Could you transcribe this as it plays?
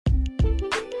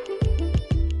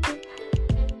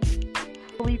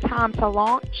time to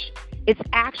launch. It's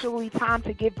actually time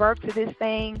to give birth to this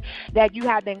thing that you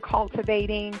have been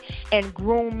cultivating and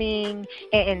grooming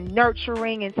and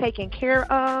nurturing and taking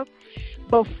care of.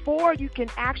 Before you can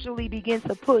actually begin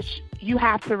to push, you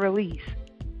have to release.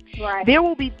 Right. There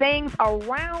will be things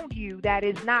around you that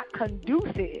is not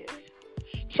conducive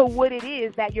to what it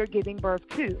is that you're giving birth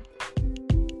to.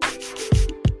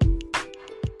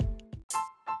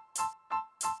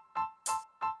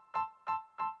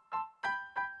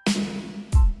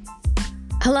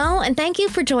 Hello, and thank you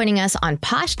for joining us on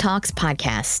Posh Talks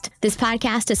podcast. This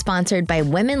podcast is sponsored by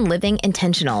Women Living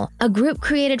Intentional, a group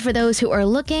created for those who are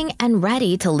looking and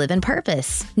ready to live in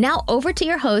purpose. Now over to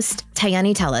your host,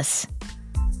 Tayani Tellis.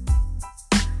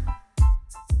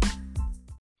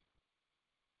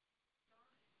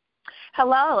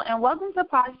 Hello, and welcome to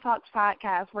Posh Talks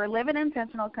podcast, where living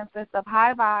intentional consists of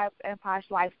high vibes and posh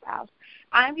lifestyles.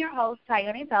 I'm your host,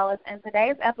 Tayani Tellis, and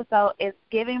today's episode is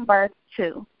Giving Birth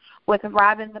To, with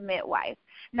Robin the Midwife.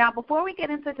 Now, before we get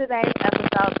into today's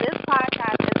episode, this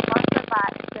podcast is sponsored by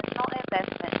Intentional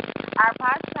Investment. Our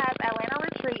podcast Atlanta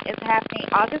retreat is happening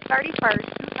August 31st,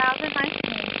 2019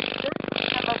 through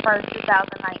September 1st,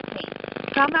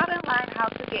 2019. Come out and learn how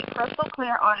to get crystal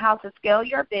clear on how to scale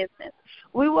your business.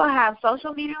 We will have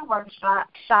social media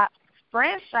workshops,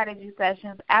 brand strategy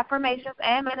sessions, affirmations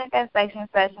and manifestation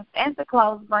sessions, and to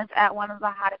close, brunch at one of the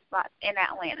hottest spots in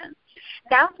Atlanta.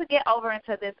 Now to get over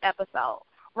into this episode.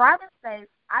 Robin says,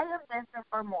 I am destined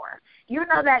for more. You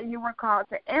know that you were called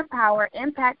to empower,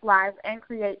 impact lives, and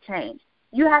create change.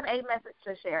 You have a message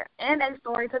to share and a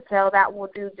story to tell that will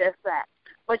do just that.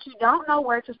 But you don't know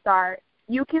where to start.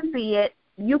 You can see it.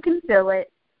 You can feel it.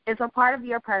 It's a part of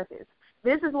your purpose.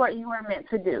 This is what you are meant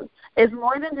to do. It's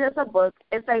more than just a book.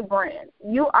 It's a brand.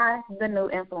 You are the new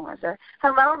influencer.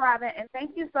 Hello, Robin, and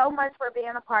thank you so much for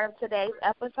being a part of today's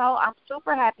episode. I'm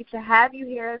super happy to have you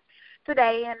here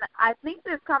today, and I think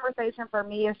this conversation for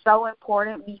me is so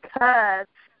important because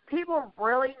people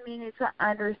really need to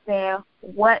understand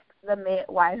what the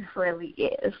midwife really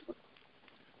is.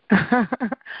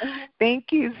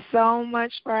 Thank you so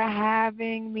much for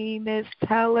having me, Miss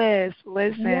Tellis.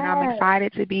 Listen, yes. I'm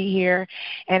excited to be here,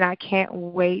 and I can't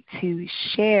wait to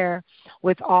share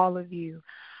with all of you.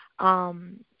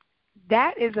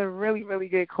 That is a really, really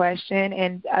good question,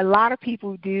 and a lot of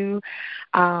people do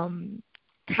kind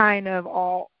of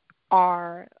all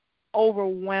are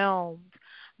overwhelmed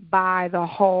by the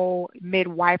whole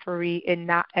midwifery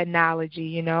analogy,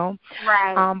 you know.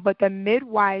 Right. But the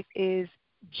midwife is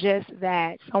just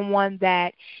that, someone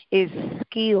that is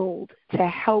skilled to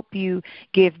help you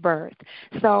give birth.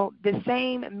 So the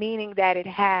same meaning that it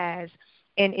has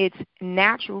in its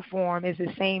natural form is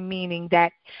the same meaning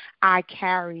that I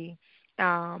carry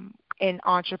in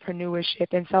entrepreneurship.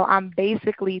 And so I'm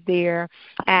basically there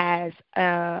as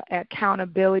an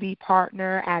accountability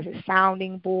partner, as a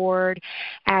sounding board,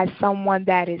 as someone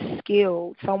that is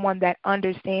skilled, someone that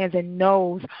understands and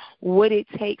knows what it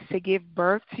takes to give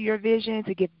birth to your vision,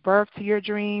 to give birth to your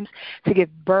dreams, to give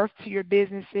birth to your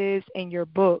businesses and your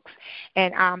books.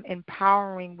 And I'm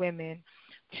empowering women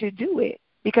to do it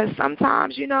because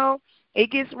sometimes, you know, it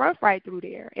gets rough right through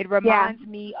there. It reminds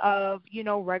me of, you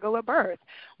know, regular birth.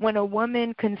 When a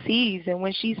woman conceives and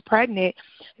when she's pregnant,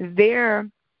 there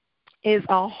is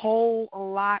a whole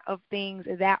lot of things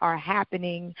that are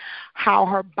happening, how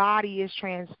her body is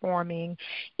transforming,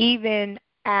 even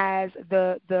as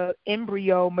the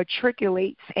embryo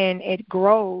matriculates and it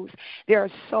grows. There are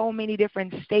so many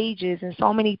different stages and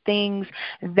so many things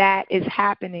that is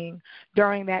happening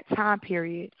during that time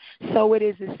period. So it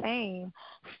is the same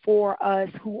for us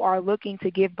who are looking to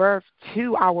give birth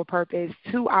to our purpose,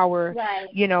 to our,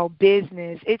 you know,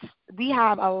 business. We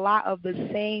have a lot of the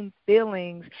same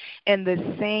feelings and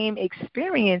the same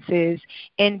experiences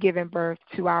in giving birth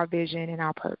to our vision and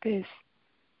our purpose.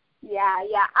 Yeah,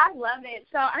 I love it.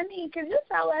 So, I mean, can you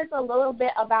tell us a little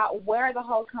bit about where the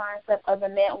whole concept of the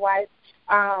midwife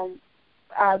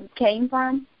came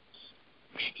from?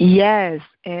 Yes,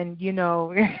 and you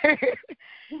know,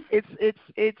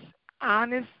 it's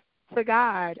honest to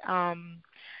God.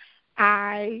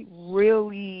 I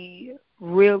really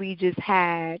just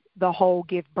had the whole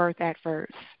give birth at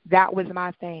first. That was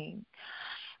my thing.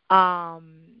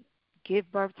 Give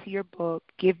birth to your book,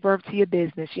 give birth to your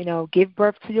business, you know, give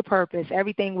birth to your purpose.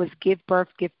 Everything was give birth,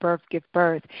 give birth, give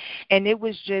birth. And it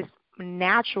was just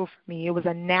natural for me. It was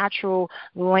a natural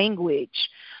language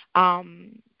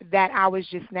that I was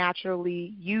just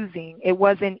naturally using. It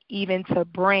wasn't even to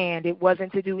brand. It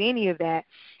wasn't to do any of that.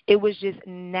 It was just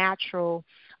natural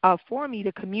for me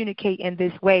to communicate in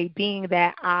this way, being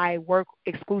that I work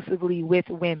exclusively with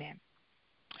women.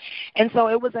 And so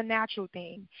it was a natural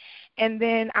thing. And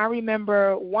then I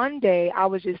remember one day I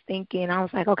was just thinking, I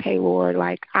was like, okay, Lord,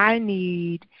 like I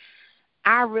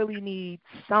really need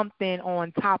something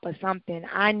on top of something.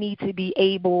 I need to be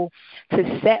able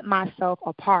to set myself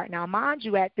apart. Now, mind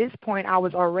you, at this point, I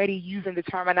was already using the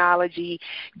terminology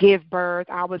give birth.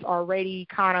 I was already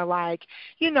kind of like,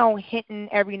 hinting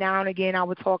every now and again. I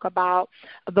would talk about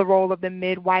the role of the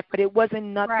midwife, but it wasn't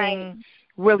nothing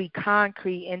really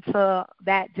concrete. Until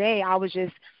that day, I was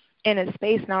just in a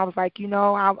space, and I was like,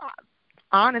 I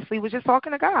honestly was just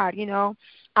talking to God,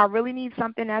 I really need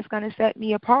something that's going to set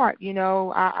me apart.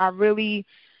 I really,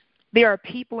 there are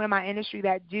people in my industry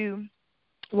that do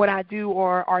what I do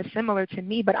or are similar to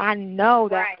me, but I know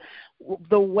that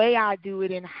the way I do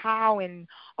it and how and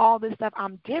all this stuff,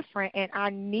 I'm different, and I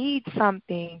need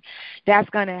something that's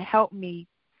going to help me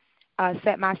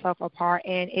set myself apart.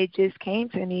 And it just came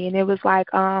to me, and it was like,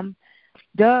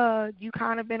 duh, you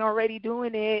kind of been already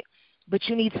doing it, but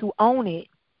you need to own it.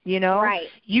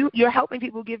 You're helping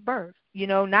people give birth,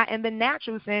 not in the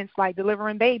natural sense like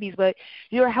delivering babies, but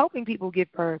you're helping people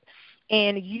give birth.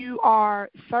 And you are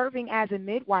serving as a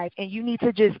midwife, and you need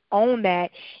to just own that,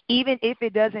 even if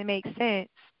it doesn't make sense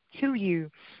to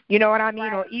you. You know what I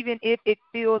mean? Or even if it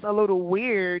feels a little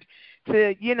weird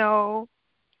to, say,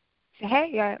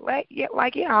 hey,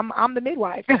 I'm the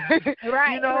midwife.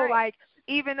 Like,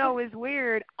 even though it's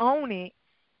weird, own it.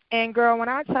 And girl, when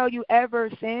I tell you,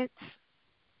 ever since,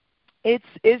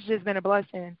 it's just been a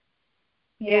blessing.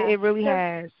 Yeah, it really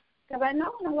has. Because I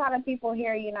know when a lot of people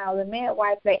hear, the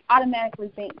midwife, they automatically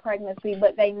think pregnancy,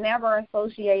 but they never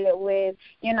associate it with,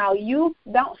 you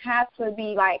don't have to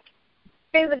be, like,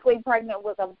 physically pregnant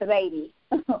with a baby.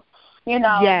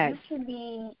 Yes. You should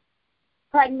be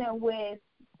pregnant with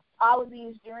all of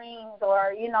these dreams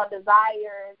or,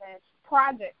 desires and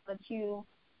projects that you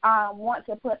want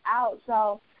to put out.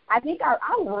 So I think I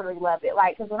really love it.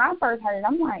 Like, because when I first heard it,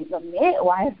 I'm like, the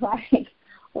midwife, like,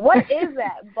 what is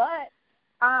that? But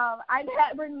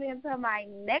that brings me into my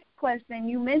next question.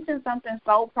 You mentioned something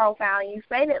so profound. You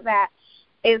stated that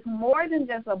it's more than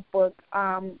just a book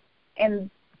in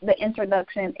the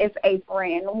introduction. It's a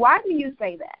brand. Why do you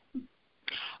say that?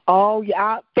 Oh,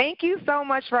 yeah. Thank you so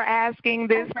much for asking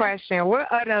this question.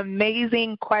 What an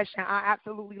amazing question. I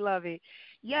absolutely love it.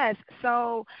 Yes.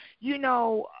 So,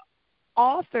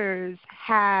 authors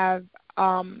have,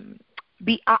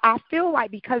 I feel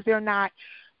like because they're not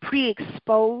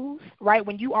pre-exposed, right?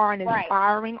 When you are an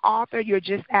aspiring author, you're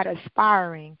just at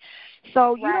aspiring.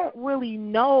 So you don't really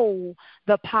know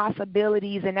the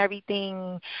possibilities and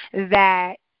everything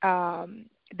that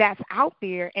that's out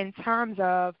there in terms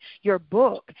of your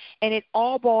book. And it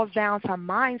all boils down to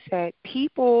mindset.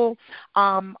 People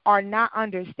are not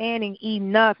understanding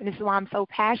enough, and this is why I'm so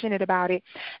passionate about it,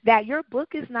 that your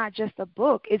book is not just a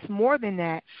book. It's more than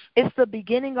that. It's the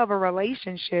beginning of a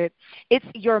relationship. It's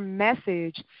your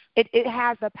message. It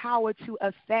has the power to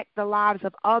affect the lives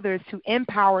of others, to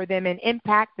empower them and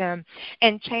impact them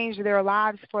and change their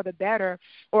lives for the better,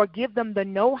 or give them the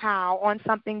know-how on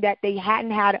something that they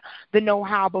hadn't had the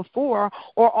know-how before,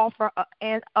 or offer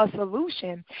a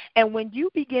solution. And when you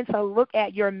begin to look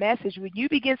at your message, when you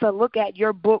begin to look at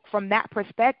your book from that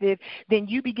perspective, then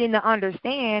you begin to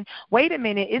understand, wait a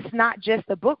minute, it's not just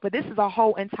a book, but this is a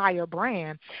whole entire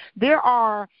brand. There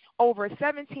are over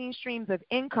 17 streams of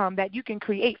income that you can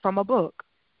create from a book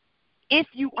if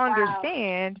you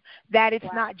understand that it's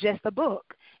not just a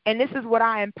book. And this is what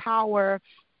I empower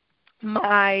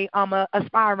my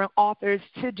aspiring authors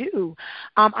to do.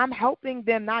 I'm helping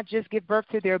them not just give birth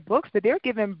to their books, but they're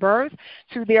giving birth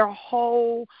to their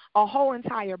whole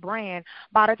entire brand.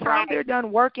 By the time they're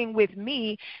done working with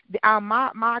me,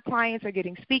 my clients are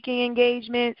getting speaking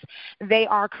engagements. They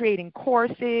are creating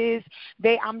courses.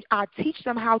 I teach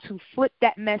them how to flip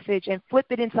that message and flip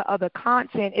it into other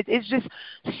content. It's just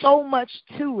so much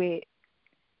to it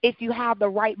if you have the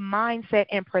right mindset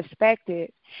and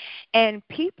perspective. And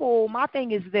people, my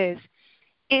thing is this,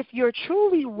 if you're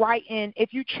truly writing,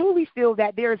 if you truly feel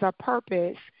that there's a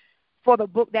purpose for the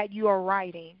book that you are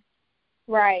writing,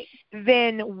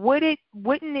 then wouldn't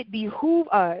it behoove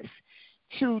us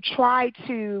to try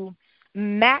to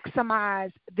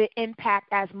maximize the impact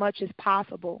as much as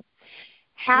possible?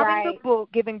 Having the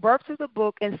book, giving birth to the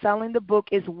book and selling the book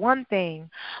is one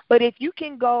thing, but if you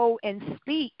can go and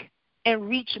speak and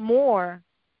reach more,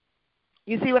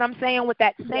 you see what I'm saying, with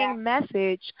that same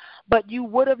message, but you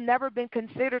would have never been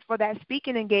considered for that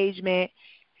speaking engagement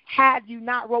had you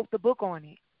not wrote the book on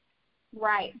it.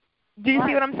 Do you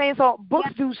see what I'm saying? So books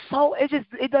do so,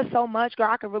 it does so much. Girl,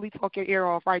 I could really talk your ear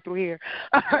off right through here.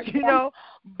 You know,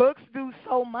 books do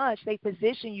so much. They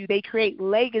position you. They create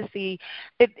legacy.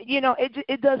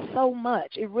 It does so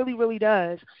much. It really, really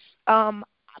does.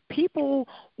 People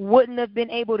wouldn't have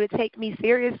been able to take me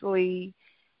seriously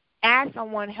as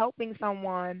someone helping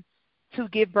someone to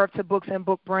give birth to books and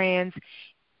book brands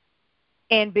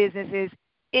and businesses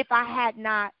if I had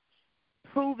not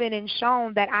proven and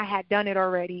shown that I had done it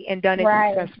already and done it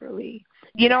successfully.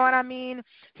 You know what I mean?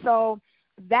 So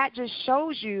that just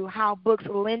shows you how books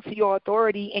lend to your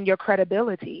authority and your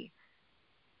credibility.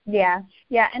 Yeah,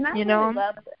 and I really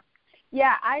love it.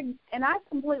 Yeah, I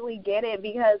completely get it,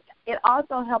 because it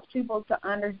also helps people to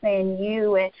understand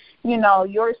you and,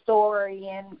 your story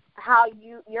and how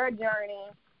your journey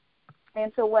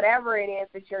into whatever it is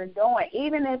that you're doing.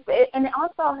 And it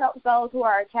also helps those who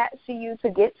are attached to you to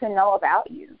get to know about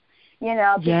you.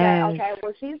 To say, okay,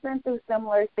 well, she's been through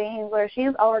similar things, or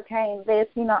she's overcame this.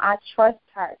 I trust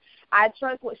her. I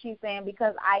trust what she's saying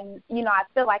because I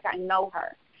feel like I know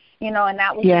her. And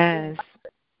that was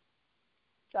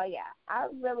So yeah, I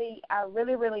really,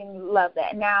 really love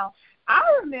that. Now, I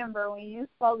remember when you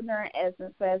spoke during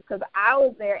Essence Fest, because I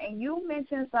was there, and you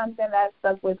mentioned something that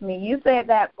stuck with me. You said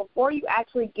that before you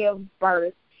actually give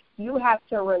birth, you have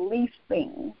to release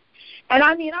things. And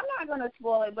I mean, I'm not going to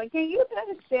spoil it, but can you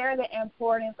just share the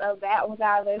importance of that with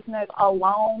our listeners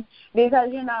alone? Because,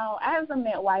 as a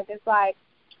midwife, it's like,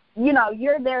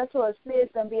 you're there to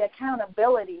assist and be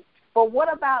accountability. But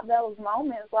what about those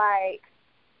moments like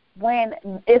when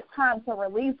it's time to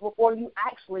release before you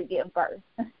actually give birth?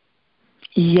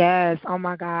 Yes. Oh,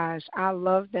 my gosh. I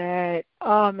love that.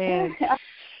 Oh, man.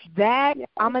 That,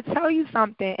 I'm going to tell you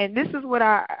something, and this is what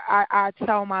I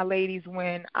tell my ladies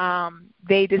when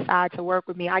they decide to work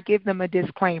with me. I give them a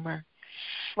disclaimer.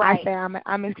 Right. I say,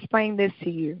 I'm explaining this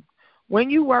to you. When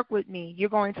you work with me, you're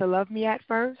going to love me at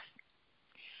first.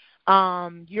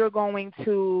 You're going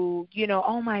to,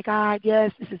 oh my God,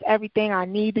 yes, this is everything I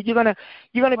need. You're gonna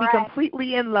be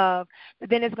completely in love, but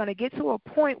then it's gonna get to a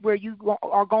point where you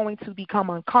are going to become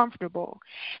uncomfortable,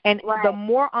 and the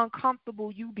more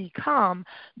uncomfortable you become,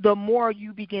 the more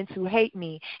you begin to hate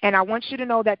me. And I want you to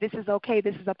know that this is okay.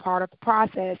 This is a part of the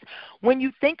process. When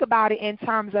you think about it in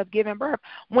terms of giving birth,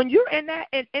 when you're in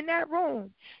that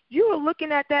room, you are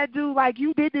looking at that dude like,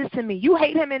 you did this to me. You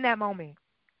hate him in that moment.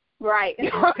 Right.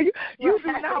 You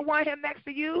do not want him next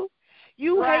to you.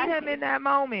 You hate him in that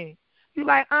moment. You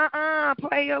like,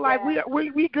 player, like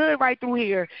we good right through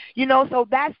here. So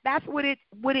that's what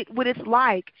it's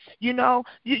like.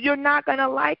 You're not gonna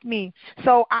like me.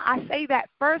 So I say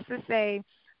that first to say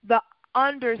the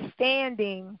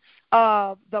understanding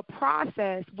of the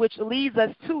process, which leads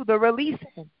us to the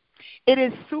releasing. It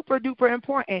is super duper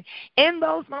important in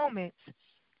those moments.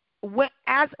 When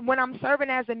I'm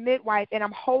serving as a midwife and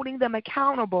I'm holding them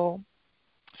accountable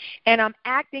and I'm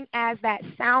acting as that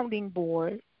sounding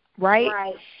board,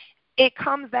 right? It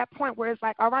comes that point where it's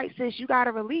like, all right, sis, you got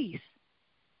to release.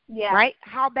 Yeah. Right?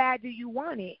 How bad do you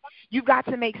want it? You've got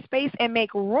to make space and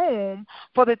make room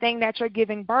for the thing that you're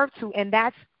giving birth to, and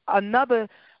that's another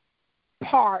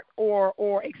part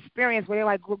or experience where they're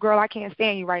like, girl, I can't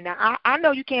stand you right now. I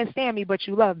know you can't stand me, but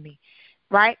you love me.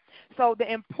 Right? So the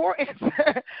importance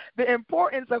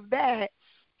of that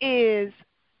is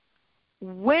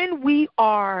when we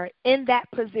are in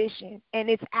that position and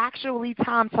it's actually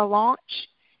time to launch,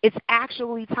 it's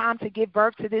actually time to give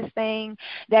birth to this thing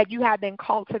that you have been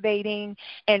cultivating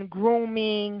and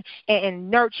grooming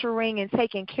and nurturing and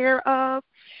taking care of,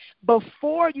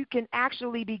 before you can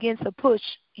actually begin to push,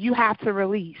 you have to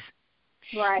release.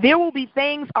 Right. There will be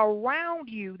things around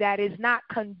you that is not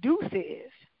conducive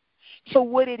to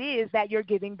what it is that you're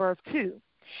giving birth to.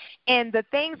 And the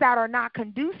things that are not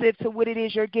conducive to what it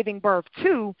is you're giving birth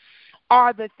to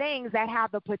are the things that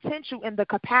have the potential and the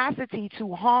capacity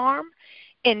to harm,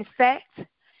 infect,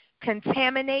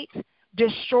 contaminate,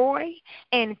 destroy,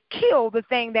 and kill the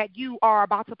thing that you are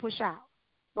about to push out.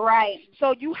 Right.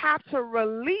 So you have to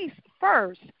release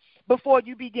first before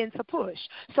you begin to push.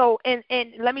 So, and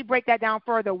let me break that down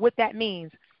further, what that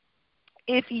means.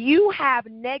 If you have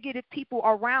negative people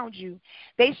around you,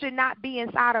 they should not be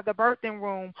inside of the birthing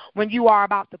room when you are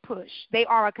about to push. They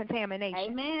are a contamination.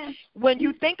 Amen. When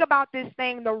you think about this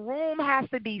thing, the room has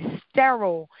to be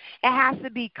sterile. It has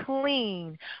to be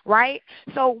clean, right?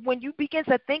 So when you begin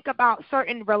to think about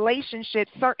certain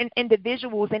relationships, certain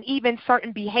individuals, and even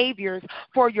certain behaviors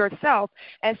for yourself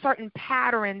and certain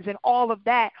patterns and all of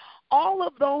that, all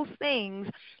of those things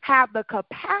have the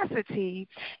capacity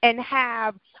and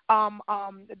have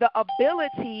the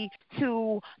ability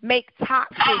to make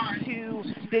toxic, to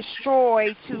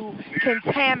destroy, to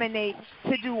contaminate,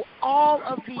 to do all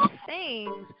of these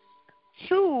things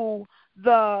to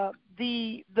the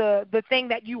thing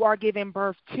that you are giving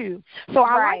birth to. So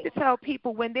I like to tell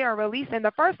people when they are releasing,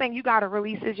 the first thing you got to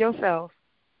release is yourself.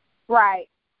 Right.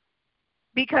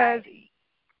 Because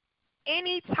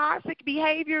any toxic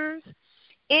behaviors,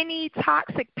 any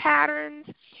toxic patterns,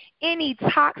 any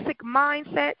toxic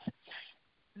mindsets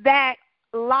that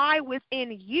lie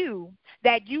within you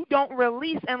that you don't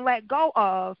release and let go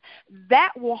of,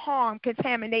 that will harm,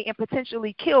 contaminate, and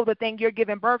potentially kill the thing you're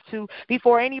giving birth to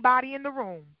before anybody in the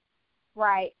room.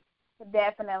 Right.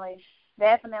 Definitely.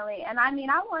 And I mean,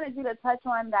 I wanted you to touch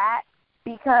on that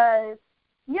because,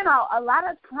 you know, a lot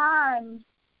of times,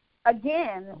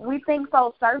 again, we think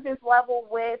so surface level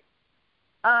with,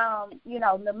 you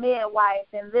know, the midwife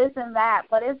and this and that,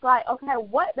 but it's like, okay,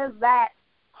 what does that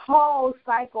whole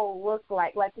cycle look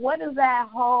like? Like, what does that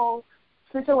whole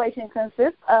situation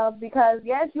consist of? Because,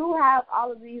 yes, you have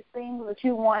all of these things that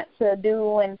you want to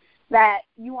do and that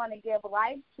you want to give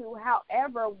life to.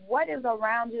 However, what is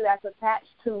around you that's attached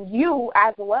to you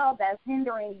as well that's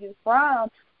hindering you from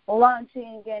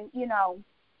launching and, you know,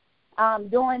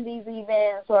 doing these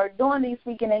events or doing these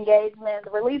speaking engagements,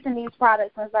 releasing these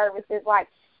products and services? Like,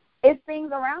 it's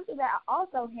things around you that are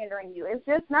also hindering you. It's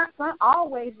just not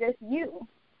always just you.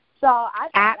 So I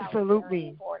think absolutely. That was very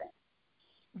important.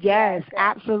 Yes,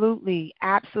 absolutely.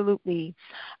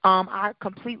 I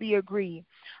completely agree.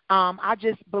 I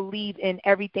just believe in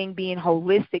everything being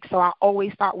holistic, so I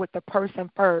always start with the person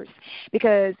first.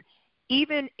 Because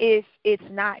even if it's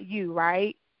not you,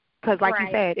 right? Because like you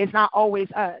said, it's not always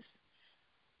us.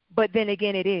 But then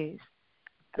again, it is.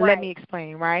 Let me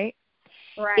explain, right?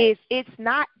 If it's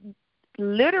not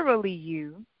literally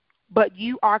you, but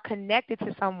you are connected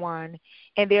to someone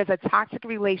and there's a toxic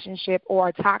relationship or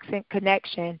a toxic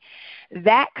connection,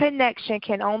 that connection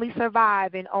can only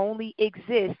survive and only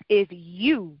exist if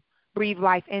you breathe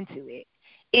life into it,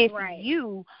 if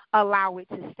you allow it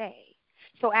to stay.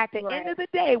 So at the end of the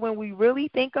day, when we really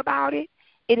think about it,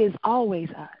 it is always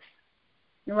us.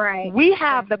 Right. We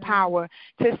have the power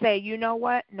to say, you know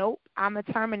what, nope, I'm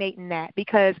terminating that,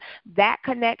 because that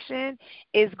connection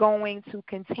is going to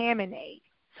contaminate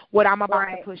what I'm about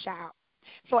to push out.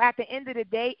 So at the end of the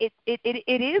day, it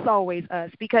is always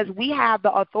us, because we have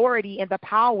the authority and the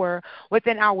power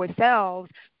within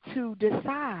ourselves to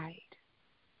decide.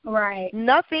 Right.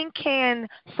 Nothing can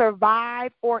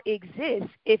survive or exist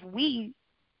if we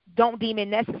don't deem it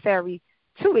necessary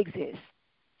to exist.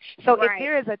 So if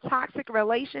there is a toxic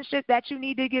relationship that you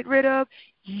need to get rid of,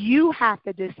 you have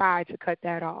to decide to cut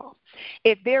that off.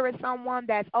 If there is someone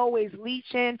that's always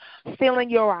leeching, stealing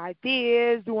your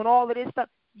ideas, doing all of this stuff,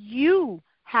 you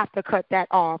have to cut that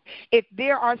off. If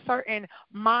there are certain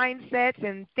mindsets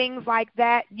and things like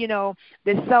that, you know,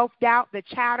 the self-doubt, the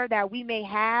chatter that we may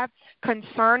have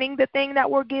concerning the thing that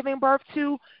we're giving birth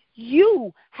to,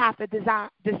 you have to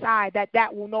decide that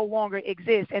that will no longer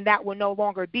exist and that will no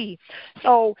longer be.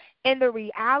 So in the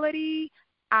reality,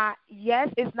 yes,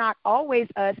 it's not always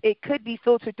us. It could be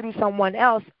filtered through someone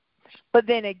else. But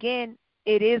then again,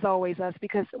 it is always us,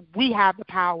 because we have the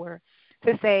power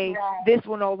to say this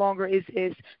will no longer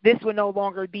exist, this will no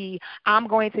longer be, I'm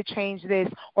going to change this,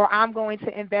 or I'm going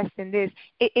to invest in this.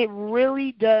 It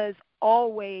really does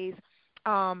always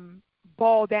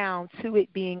boil down to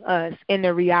it being us in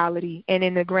the reality and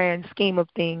in the grand scheme of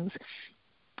things.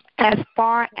 As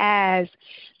far as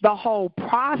the whole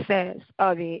process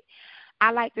of it, I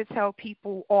like to tell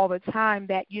people all the time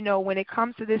that, you know, when it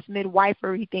comes to this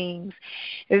midwifery things,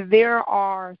 there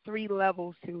are 3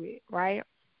 levels to it, right?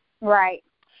 Right.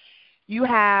 You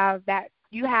have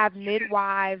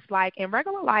midwives like in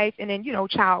regular life, and then, you know,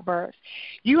 childbirth.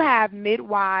 You have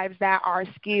midwives that are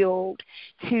skilled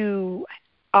to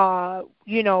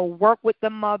you know, work with the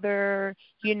mother,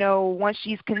 you know, once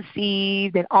she's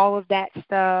conceived and all of that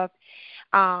stuff,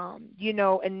 you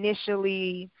know,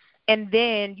 initially. And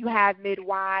then you have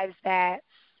midwives that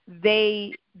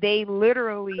they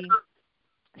literally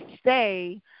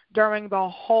stay during the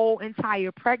whole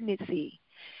entire pregnancy.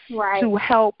 To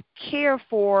help care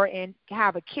for and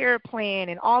have a care plan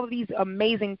and all of these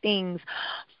amazing things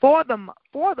for the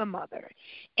mother.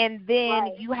 And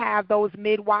then you have those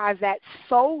midwives that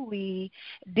solely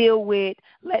deal with,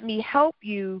 let me help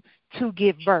you to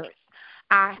give birth.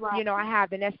 You know, I have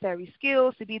the necessary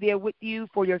skills to be there with you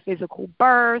for your physical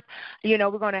birth. You know,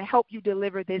 we're going to help you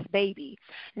deliver this baby.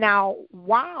 Now,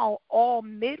 while all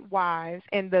midwives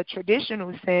in the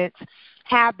traditional sense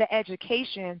have the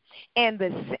education and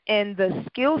the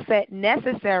skill set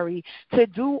necessary to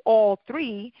do all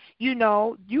three. You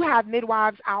know, you have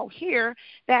midwives out here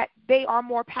that they are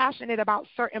more passionate about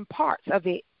certain parts of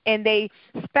it, and they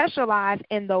specialize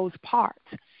in those parts.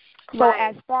 So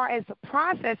as far as the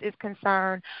process is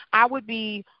concerned, I would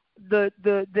be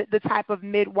the type of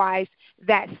midwife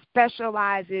that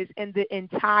specializes in the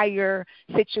entire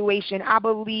situation. I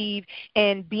believe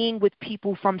in being with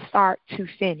people from start to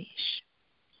finish.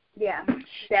 Yeah.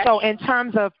 So in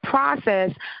terms of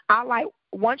process, I like,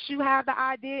 once you have the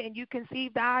idea and you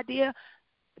conceive the idea,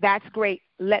 that's great.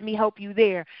 Let me help you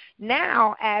there.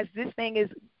 Now, as this thing is,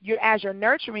 as you're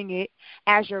nurturing it,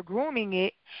 as you're grooming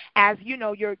it, as you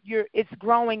know, it's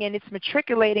growing and it's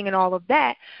matriculating and all of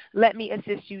that. Let me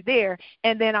assist you there,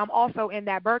 and then I'm also in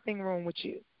that birthing room with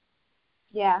you.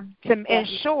 Yeah. To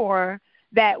ensure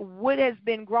that what has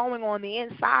been growing on the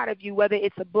inside of you, whether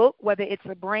it's a book, whether it's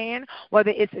a brand,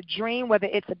 whether it's a dream, whether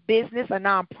it's a business, a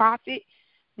nonprofit.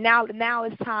 Now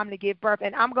it's time to give birth,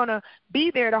 and I'm going to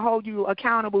be there to hold you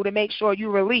accountable to make sure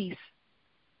you release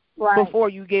before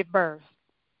you give birth.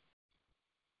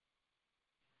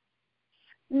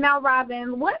 Now,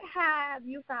 Robin, what have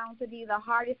you found to be the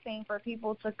hardest thing for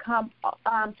people to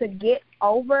to get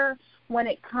over when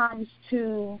it comes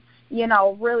to, you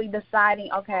know, really deciding,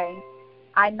 okay,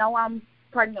 I know I'm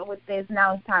pregnant with this,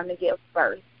 now it's time to give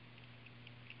birth?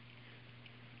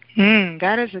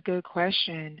 That is a good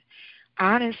question.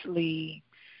 Honestly,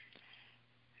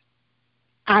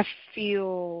 I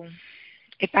feel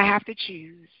if I have to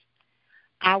choose,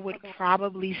 I would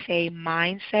probably say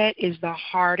mindset is the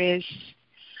hardest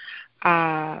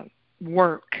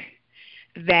work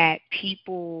that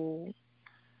people,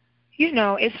 you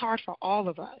know, it's hard for all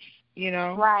of us, you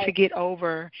know, to get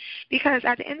over, because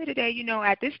at the end of the day, you know,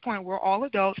 at this point we're all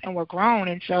adults and we're grown,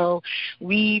 and so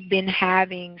we've been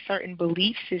having certain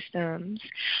belief systems,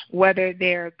 whether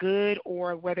they're good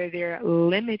or whether they're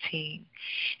limiting,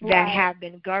 that have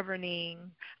been governing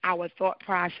our thought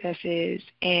processes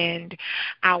and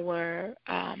our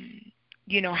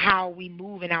you know, how we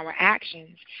move in our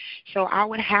actions. So I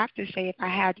would have to say, if I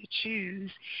had to choose,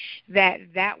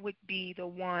 that would be the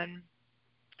one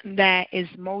that is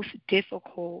most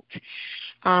difficult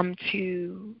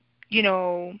to, you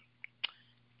know,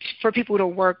 for people to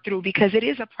work through, because it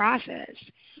is a process.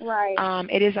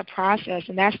 It is a process,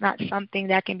 and that's not something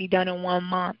that can be done in 1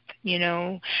 month, you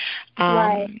know.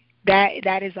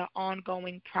 That is an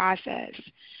ongoing process.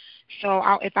 So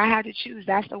if I had to choose,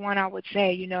 that's the one I would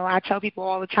say. You know, I tell people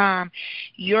all the time,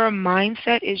 your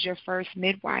mindset is your first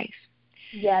midwife.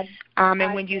 Yes.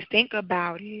 And when you think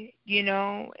about it, you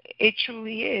know, it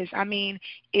truly is. I mean,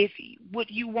 if what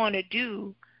you want to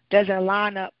do doesn't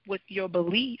line up with your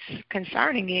beliefs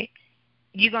concerning it,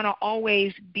 you're going to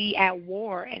always be at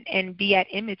war and be at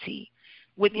enmity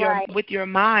with your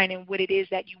mind and what it is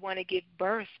that you want to give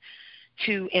birth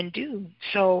to and do.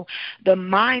 So the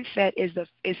mindset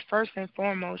is first and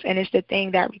foremost, and it's the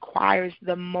thing that requires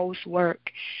the most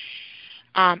work.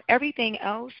 Everything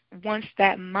else, once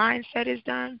that mindset is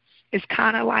done, is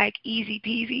kind of like easy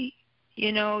peasy.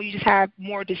 You know, you just have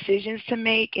more decisions to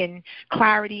make and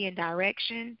clarity and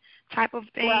direction type of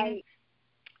thing.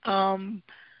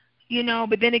 You know,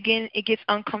 but then again, it gets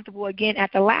uncomfortable again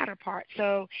at the latter part.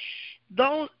 So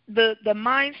the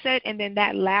mindset and then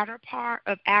that latter part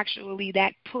of actually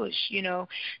that push, you know,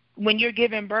 when you're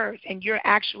giving birth and you're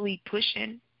actually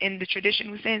pushing in the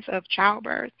traditional sense of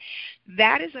childbirth,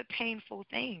 that is a painful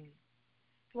thing.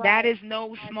 That is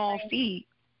no small feat.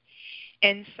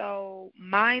 And so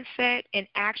mindset and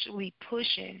actually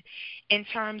pushing in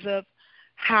terms of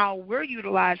how we're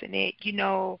utilizing it, you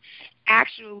know,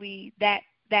 actually that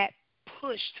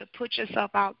push to put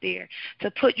yourself out there, to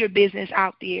put your business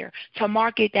out there, to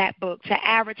market that book, to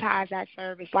advertise that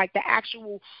service, like the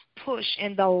actual push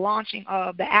and the launching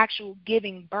of the actual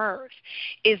giving birth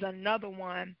is another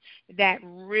one that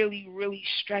really, really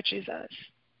stretches us.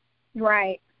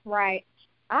 Right.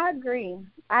 I agree.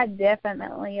 I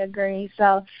definitely agree.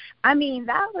 So, I mean,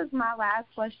 that was my last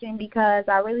question, because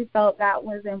I really felt that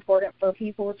was important for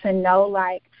people to know,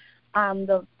 like,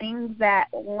 the things that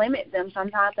limit them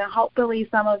sometimes, and hopefully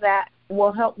some of that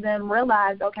will help them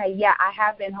realize, okay, yeah, I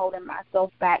have been holding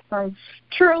myself back from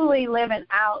truly living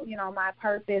out, you know, my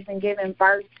purpose and giving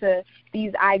birth to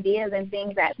these ideas and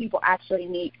things that people actually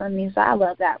need from me. So I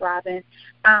love that, Robin.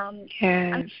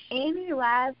 Any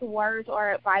last words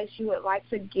or advice you would like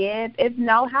to give? If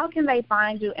no, how can they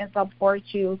find you and support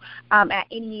you at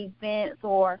any events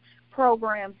or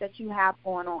programs that you have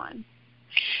going on?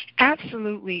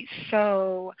 Absolutely.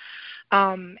 So,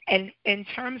 and in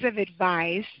terms of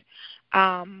advice,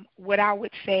 what I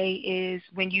would say is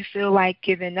when you feel like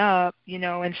giving up,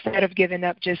 instead of giving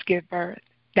up, just give birth.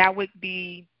 That would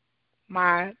be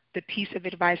the piece of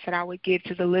advice that I would give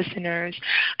to the listeners.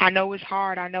 I know it's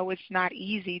hard. I know it's not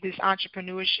easy. This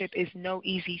entrepreneurship is no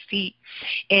easy feat.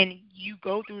 And you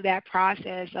go through that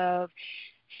process of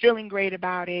feeling great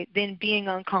about it, then being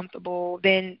uncomfortable,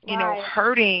 then,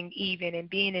 hurting even and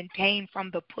being in pain from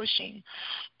the pushing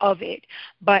of it.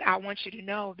 But I want you to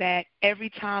know that every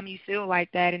time you feel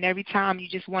like that and every time you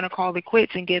just want to call it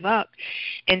quits and give up,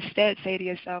 instead say to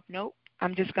yourself, nope,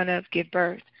 I'm just going to give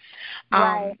birth.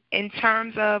 Right. In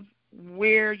terms of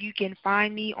where you can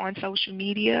find me on social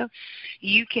media,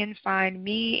 you can find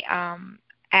me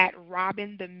at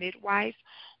Robin the Midwife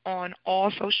on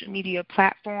all social media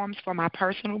platforms for my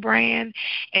personal brand.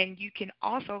 And you can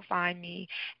also find me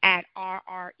at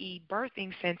RRE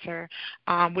Birthing Center,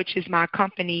 which is my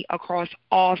company, across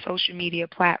all social media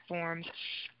platforms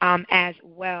as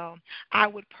well. I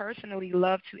would personally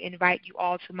love to invite you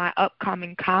all to my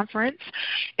upcoming conference.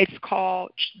 It's called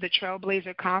the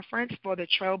Trailblazer Conference for the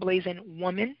Trailblazing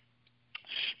Woman,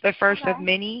 the first of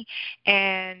many,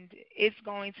 and it's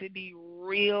going to be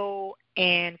real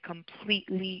and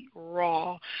completely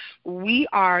raw. We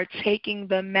are taking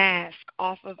the mask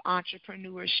off of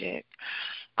entrepreneurship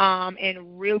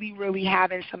and really, really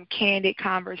having some candid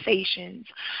conversations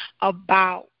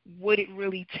about what it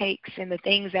really takes and the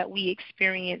things that we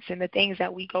experience and the things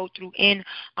that we go through in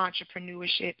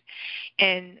entrepreneurship.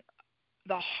 And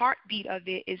the heartbeat of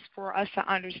it is for us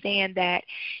to understand that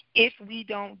if we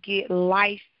don't get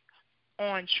life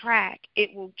on track,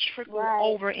 it will trickle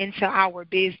over into our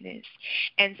business.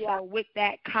 And so with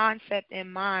that concept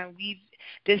in mind, we've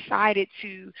decided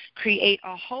to create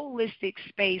a holistic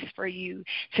space for you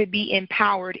to be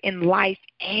empowered in life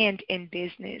and in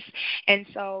business. And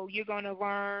so you're going to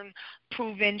learn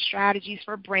proven strategies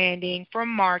for branding, for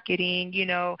marketing,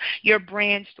 your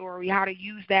brand story, how to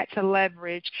use that to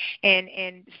leverage and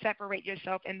separate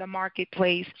yourself in the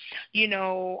marketplace,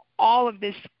 all of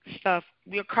this stuff.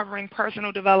 We're covering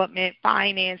personal development,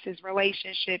 finances,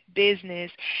 relationship,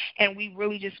 business, and we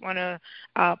really just want to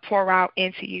pour out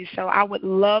into you. So I would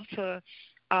love to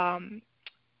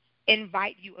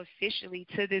invite you officially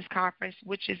to this conference,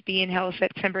 which is being held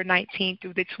September 19th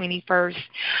through the 21st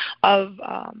of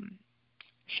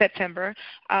September,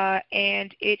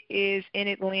 and it is in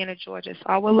Atlanta, Georgia. So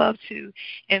I would love to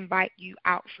invite you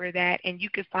out for that, and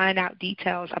you can find out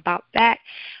details about that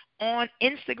on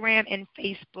Instagram and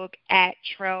Facebook at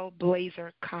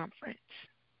Trailblazer Conference.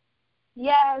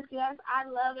 Yes, I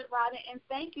love it, Robin, and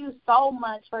thank you so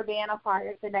much for being a part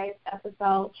of today's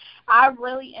episode. I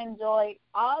really enjoyed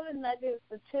all the nuggets,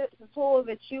 the tips, the tools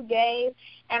that you gave,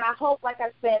 and I hope, like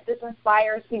I said, this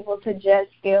inspires people to just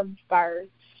give birth.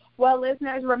 Well,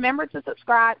 listeners, remember to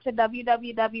subscribe to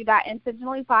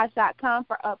www.intentionallyposh.com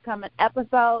for upcoming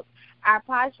episodes. Our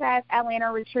podcast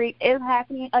Atlanta retreat is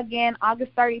happening again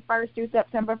August 31st through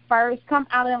September 1st. Come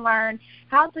out and learn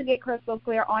how to get crystal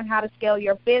clear on how to scale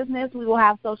your business. We will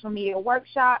have social media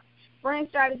workshops, brand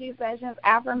strategy sessions,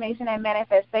 affirmation and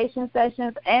manifestation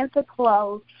sessions, and to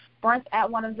close, brunch at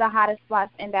one of the hottest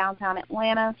spots in downtown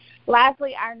Atlanta.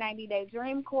 Lastly, our 90-day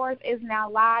dream course is now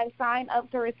live. Sign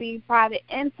up to receive private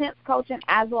intense coaching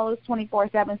as well as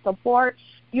 24/7 support.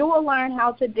 You will learn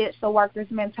how to ditch the worker's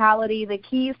mentality, the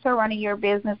keys to running your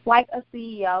business like a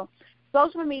CEO,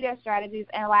 social media strategies,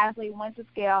 and lastly, when to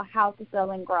scale, how to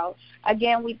sell and grow.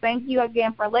 Again, we thank you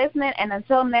again for listening, and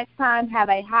until next time, have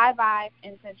a high vibe,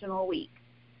 intentional week.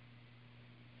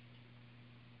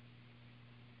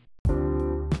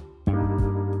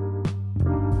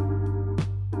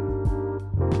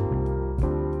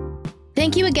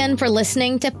 Thank you again for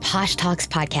listening to Posh Talks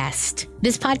Podcast.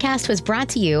 This podcast was brought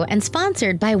to you and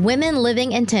sponsored by Women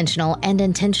Living Intentional and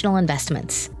Intentional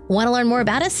Investments. Want to learn more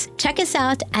about us? Check us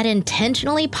out at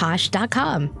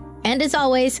intentionallyposh.com. And as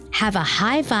always, have a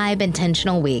high vibe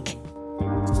intentional week.